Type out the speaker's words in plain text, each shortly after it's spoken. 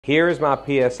Here is my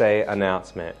PSA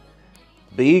announcement.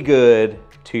 Be good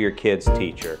to your kid's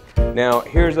teacher. Now,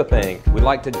 here's the thing. We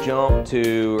like to jump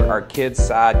to our kids'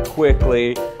 side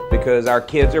quickly because our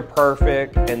kids are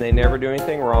perfect and they never do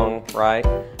anything wrong, right?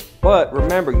 But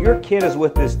remember, your kid is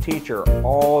with this teacher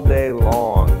all day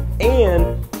long,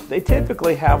 and they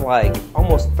typically have like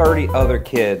almost 30 other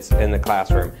kids in the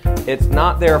classroom. It's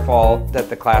not their fault that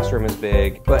the classroom is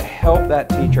big, but help that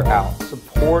teacher out.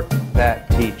 Support that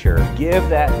teacher. Give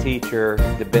that teacher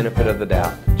the benefit of the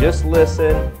doubt. Just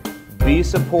listen, be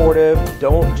supportive,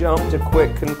 don't jump to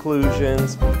quick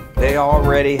conclusions. They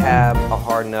already have a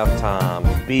hard enough time.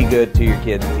 Be good to your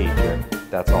kid's teacher.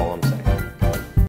 That's all I'm saying.